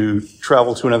needed to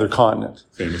travel to another continent.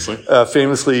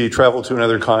 Famously travel to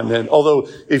another continent. Although,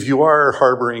 if you are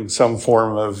harboring some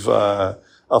form of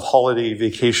holiday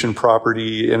vacation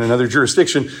property in another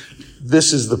jurisdiction,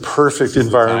 this is the perfect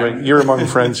environment. You're among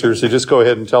friends here, so just go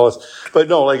ahead and tell us. But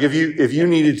no, if you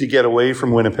needed to get away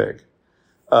from Winnipeg,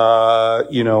 to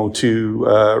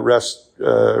rest,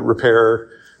 repair,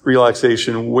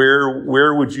 relaxation,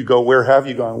 where would you go? Where have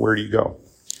you gone? Where do you go?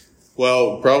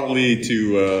 Well, probably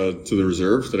to the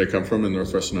reserves that I come from in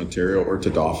northwestern Ontario, or to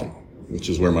Dauphin, which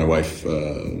is where my wife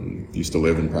used to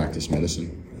live and practice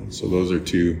medicine. So those are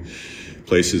two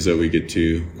places that we get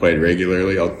to quite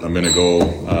regularly. I'm going to go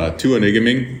to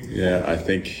Onigaming. Yeah, I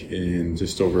think in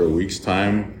just over a week's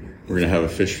time, we're going to have a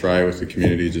fish fry with the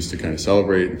community just to kind of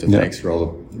celebrate and to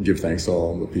give thanks to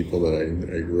all the people that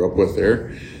I grew up with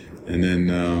there. And then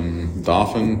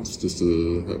Dauphin, it's just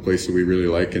a place that we really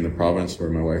like in the province, where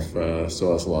my wife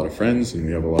still has a lot of friends, and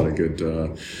we have a lot of good,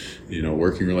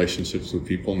 working relationships with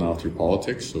people now through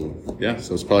politics. So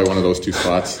it's probably one of those two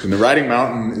spots. And the Riding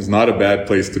Mountain is not a bad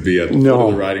place to be at the foot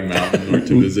of the Riding Mountain, or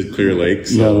to visit Clear Lake.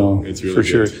 So it's really for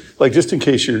good. Sure. Just in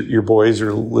case your boys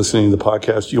are listening to the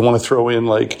podcast, you want to throw in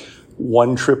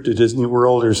one trip to Disney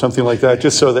World or something like that,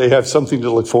 just so they have something to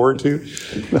look forward to?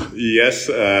 Yes.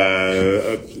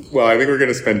 Well, I think we're going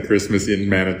to spend Christmas in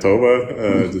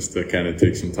Manitoba, just to kind of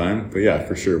take some time. But yeah,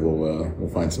 for sure, we'll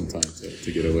find some time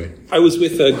to get away. I was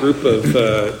with a group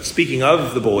of, speaking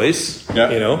of the boys,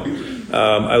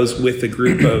 I was with a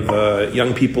group of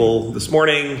young people this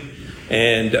morning,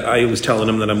 and I was telling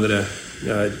them that I'm going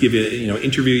to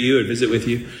interview you and visit with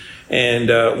you. And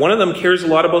one of them cares a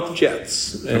lot about the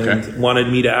Jets and wanted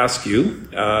me to ask you,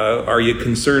 are you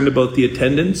concerned about the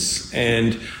attendance?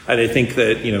 And I think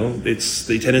that,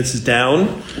 the attendance is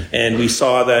down, and we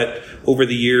saw that over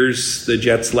the years, the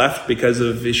Jets left because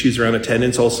of issues around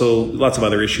attendance, also lots of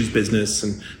other issues, business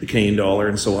and the Canadian dollar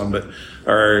and so on. But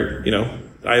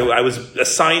I was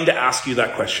assigned to ask you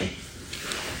that question.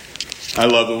 I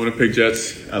love the Winnipeg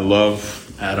Jets. I love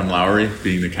Adam Lowry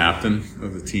being the captain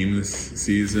of the team this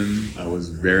season. I was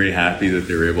very happy that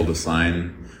they were able to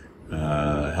sign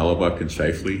Hellebuck and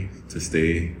Scheifele to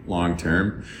stay long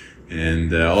term.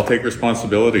 And I'll take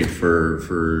responsibility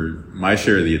for my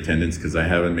share of the attendance, because I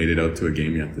haven't made it out to a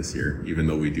game yet this year, even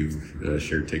though we do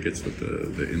share tickets with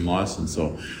the in-laws. And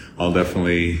so I'll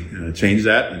definitely change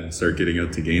that and start getting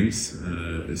out to games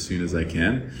as soon as I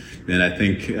can. And I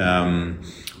think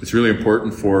it's really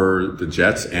important for the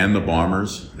Jets and the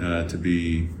Bombers to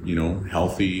be,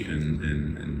 healthy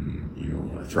and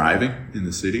thriving in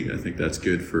the city. I think that's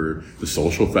good for the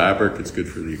social fabric. It's good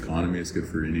for the economy. It's good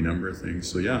for any number of things.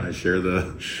 So yeah, I share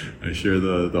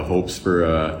the hopes for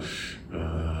a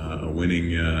winning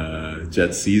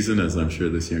Jets season, as I'm sure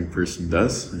this young person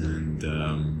does. And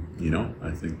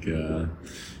I think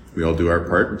we all do our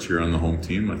part and cheer on the home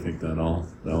team. I think that'll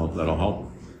help.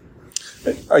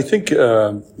 I think,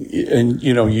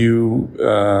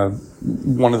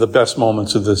 one of the best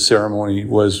moments of the ceremony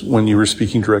was when you were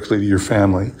speaking directly to your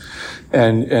family.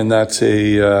 And that's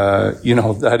it's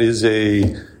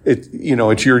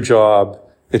your job.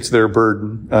 It's their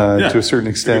burden, to a certain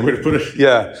extent. Good way to put it.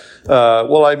 Yeah.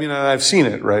 I've seen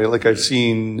it, right? Like I've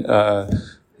seen,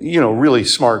 really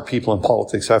smart people in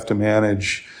politics have to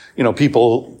manage,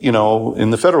 people, in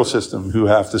the federal system who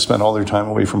have to spend all their time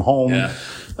away from home. Yeah.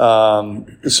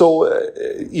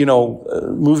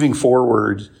 Moving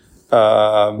forward,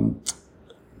 on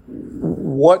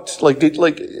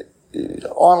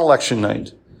election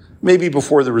night, maybe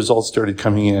before the results started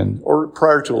coming in or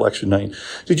prior to election night,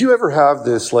 did you ever have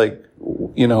this,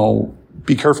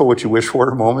 be careful what you wish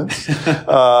for moments? You've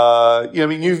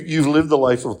lived the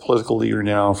life of a political leader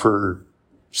now for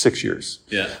 6 years.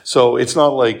 Yeah. So it's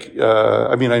not like,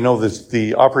 I know that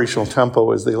the operational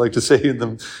tempo, as they like to say in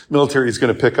the military, is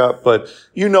going to pick up, but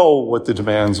you know what the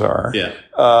demands are. Yeah.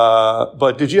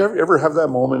 But did you ever have that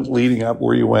moment leading up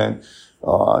where you went,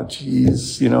 oh,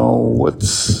 geez,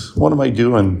 what am I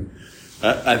doing?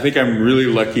 I think I'm really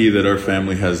lucky that our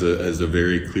family has a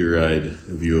very clear-eyed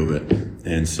view of it.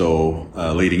 And so,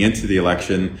 leading into the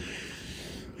election,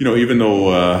 even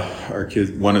though our kids,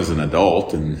 one is an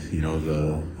adult and,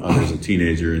 the other's a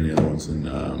teenager and the other one's in,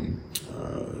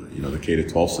 the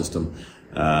K-12 system,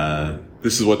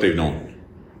 this is what they've known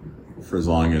for as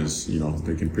long as,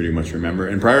 they can pretty much remember.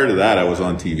 And prior to that, I was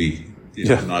on TV.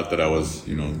 Not that I was,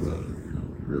 the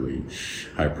really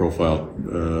high-profile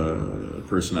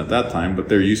person at that time, but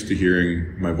they're used to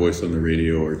hearing my voice on the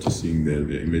radio or just seeing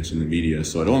the image in the media.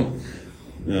 So I don't,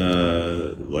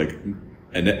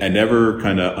 I never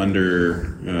kind of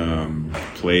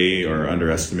play or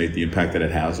underestimate the impact that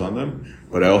it has on them.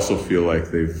 But I also feel like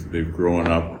they've grown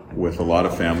up with a lot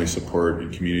of family support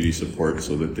and community support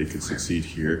so that they could succeed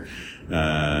here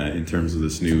in terms of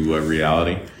this new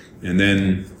reality. And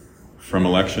then from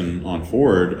election on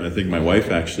forward, I think my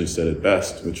wife actually said it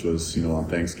best, which was, on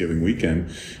Thanksgiving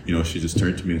weekend, she just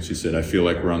turned to me and she said, I feel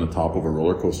like we're on the top of a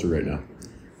roller coaster right now.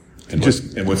 And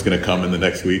what's going to come in the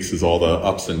next weeks is all the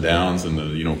ups and downs and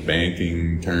the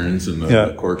banking turns and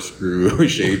the corkscrew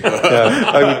shape going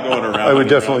around. I would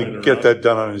definitely get that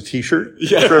done on a T-shirt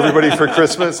for everybody for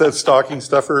Christmas. That stocking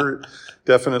stuffer,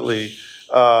 definitely.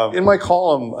 In my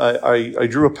column, I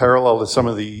drew a parallel to some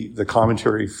of the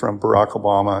commentary from Barack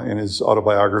Obama in his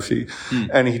autobiography,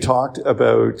 and he talked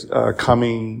about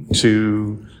coming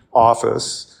to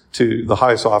office, to the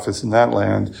highest office in that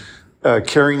land,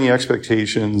 carrying the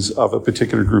expectations of a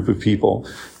particular group of people,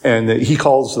 and that he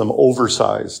calls them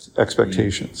oversized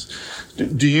expectations.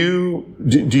 Do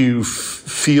you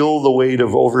feel the weight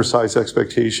of oversized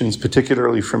expectations,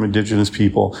 particularly from Indigenous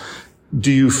people?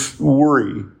 Do you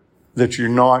worry that you're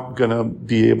not going to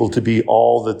be able to be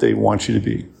all that they want you to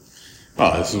be?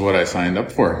 Well, this is what I signed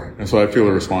up for, and so I feel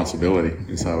a responsibility,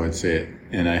 is how I'd say it.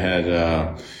 And I had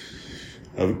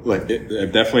I've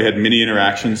definitely had many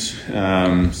interactions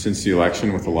since the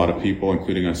election with a lot of people,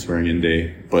 including on swearing-in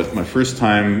day. But my first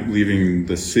time leaving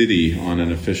the city on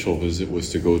an official visit was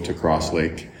to go to Cross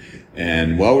Lake.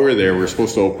 And while we were there, we were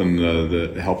supposed to open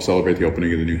help celebrate the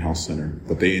opening of the new health center.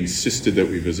 But they insisted that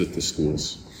we visit the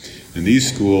schools. And these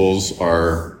schools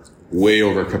are way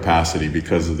over capacity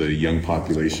because of the young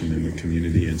population in the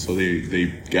community. And so they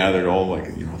gathered all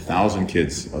 1,000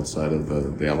 kids outside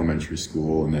of the elementary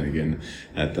school, and then again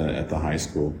at the high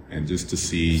school. And just to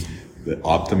see the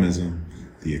optimism,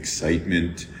 the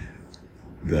excitement,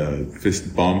 the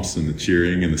fist bumps and the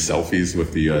cheering and the selfies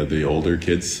with the older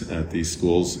kids at these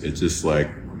schools, it just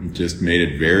made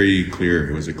it very clear.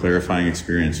 It was a clarifying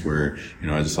experience where,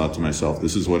 I just thought to myself,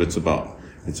 this is what it's about.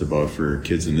 It's about for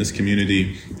kids in this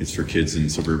community. It's for kids in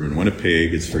suburban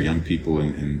Winnipeg. It's for young people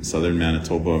in southern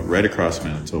Manitoba, right across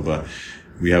Manitoba.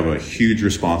 We have a huge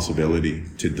responsibility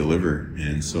to deliver.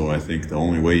 And so I think the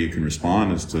only way you can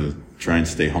respond is to try and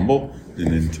stay humble, and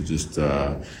then to just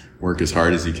work as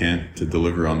hard as you can to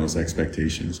deliver on those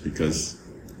expectations, because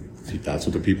that's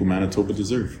what the people of Manitoba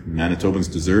deserve.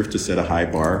 Manitobans deserve to set a high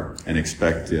bar and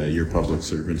expect your public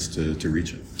servants to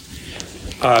reach it.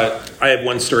 I have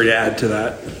one story to add to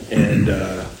that.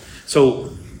 And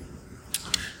so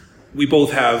we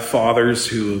both have fathers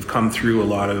who have come through a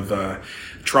lot of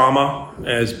trauma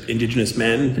as Indigenous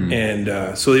men. Mm-hmm.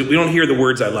 And so we don't hear the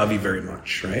words, "I love you" very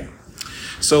much, right?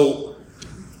 So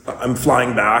I'm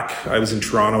flying back. I was in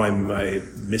Toronto. I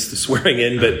missed the swearing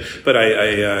in, but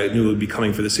I knew it would be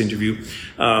coming for this interview.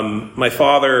 My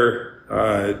father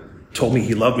told me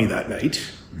he loved me that night.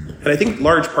 And I think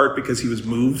large part because he was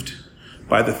moved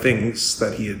by the things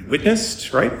that he had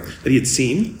witnessed, right? That he had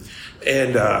seen.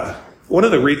 And one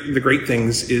of the great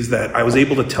things is that I was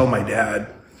able to tell my dad,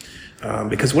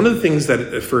 because one of the things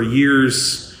that for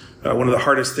years, one of the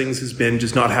hardest things has been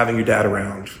just not having your dad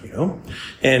around,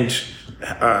 and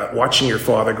watching your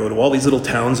father go to all these little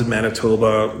towns in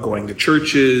Manitoba, going to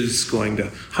churches, going to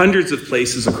hundreds of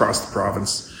places across the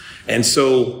province. And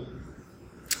so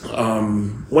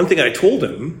one thing I told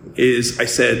him is, I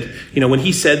said, when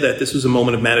he said that this was a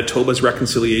moment of Manitoba's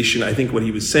reconciliation, I think what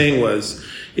he was saying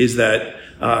is that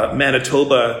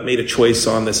Manitoba made a choice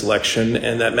on this election,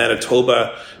 and that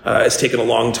Manitoba has taken a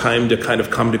long time to kind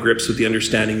of come to grips with the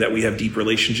understanding that we have deep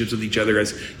relationships with each other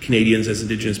as Canadians, as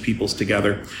Indigenous peoples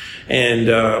together. And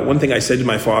one thing I said to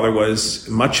my father was,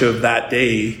 much of that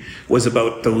day was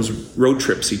about those road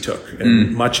trips he took,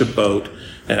 and much about,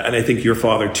 and I think your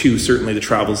father too, certainly the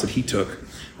travels that he took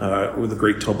with the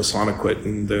great Tobasonaquit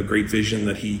and the great vision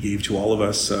that he gave to all of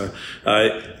us.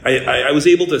 I was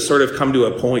able to sort of come to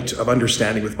a point of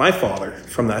understanding with my father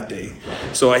from that day.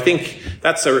 So I think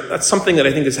that's something that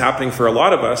I think is happening for a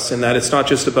lot of us, and that it's not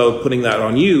just about putting that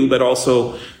on you, but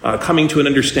also coming to an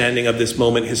understanding of this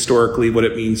moment historically, what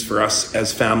it means for us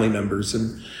as family members.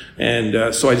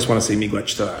 And so I just want to say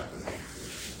miigwech to that.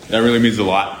 That really means a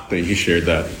lot that you shared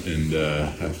that, and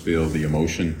I feel the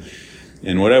emotion.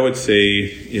 And what I would say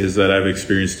is that I've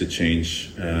experienced a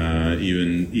change,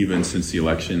 even since the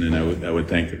election, and I would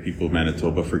thank the people of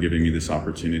Manitoba for giving me this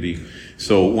opportunity.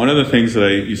 So one of the things that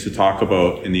I used to talk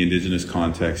about in the Indigenous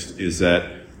context is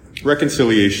that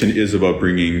reconciliation is about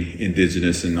bringing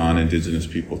Indigenous and non-Indigenous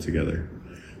people together.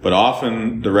 But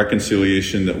often the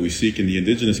reconciliation that we seek in the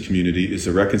Indigenous community is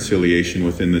a reconciliation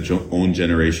within the own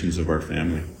generations of our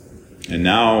family. And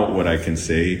now what I can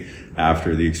say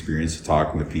after the experience of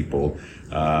talking to people,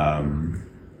 I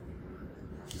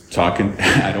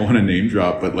don't want to name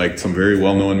drop, but like some very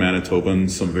well-known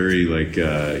Manitobans, some very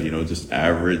just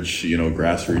average,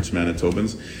 grassroots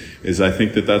Manitobans, is I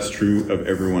think that that's true of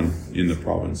everyone in the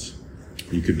province.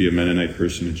 You could be a Mennonite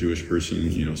person, a Jewish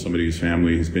person, somebody whose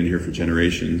family has been here for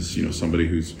generations, somebody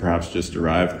who's perhaps just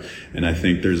arrived. And I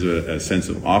think there's a sense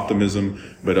of optimism,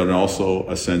 but also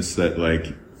a sense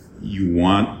that you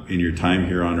want in your time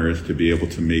here on earth to be able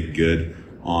to make good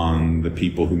on the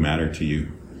people who matter to you,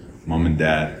 mom and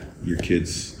dad, your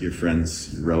kids, your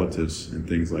friends, your relatives, and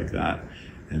things like that.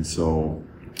 And so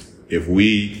if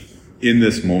we, in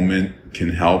this moment, can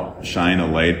help shine a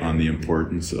light on the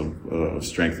importance of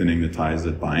strengthening the ties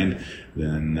that bind,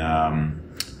 then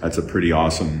that's a pretty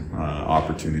awesome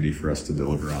opportunity for us to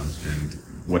deliver on. And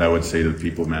what I would say to the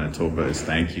people of Manitoba is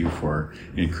thank you for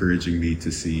encouraging me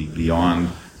to see beyond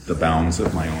the bounds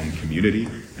of my own community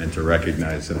and to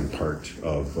recognize that I'm part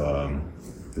of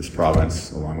this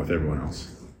province along with everyone else.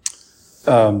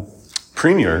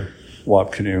 Premier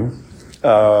Wap Kinew,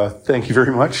 thank you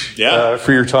very much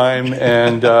for your time.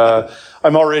 And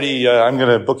I'm going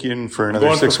to book you in for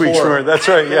another 6 weeks. That's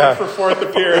right. Yeah. For fourth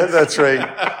appearance. That's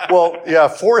right. Well, yeah,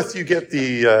 fourth, you get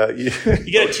the, you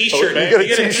get a t-shirt. You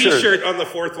get a t-shirt on the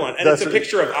fourth one. And it's a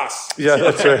picture of us. Yeah,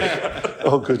 that's right.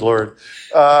 Oh, good Lord.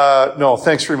 No,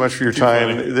 thanks very much for your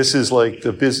time. This is like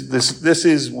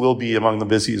will be among the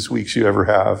busiest weeks you ever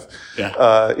have,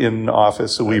 in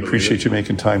office. So we appreciate you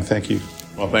making time. Thank you.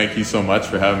 Well, thank you so much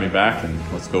for having me back, and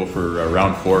let's go for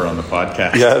round 4 on the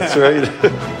podcast. Yeah, that's right.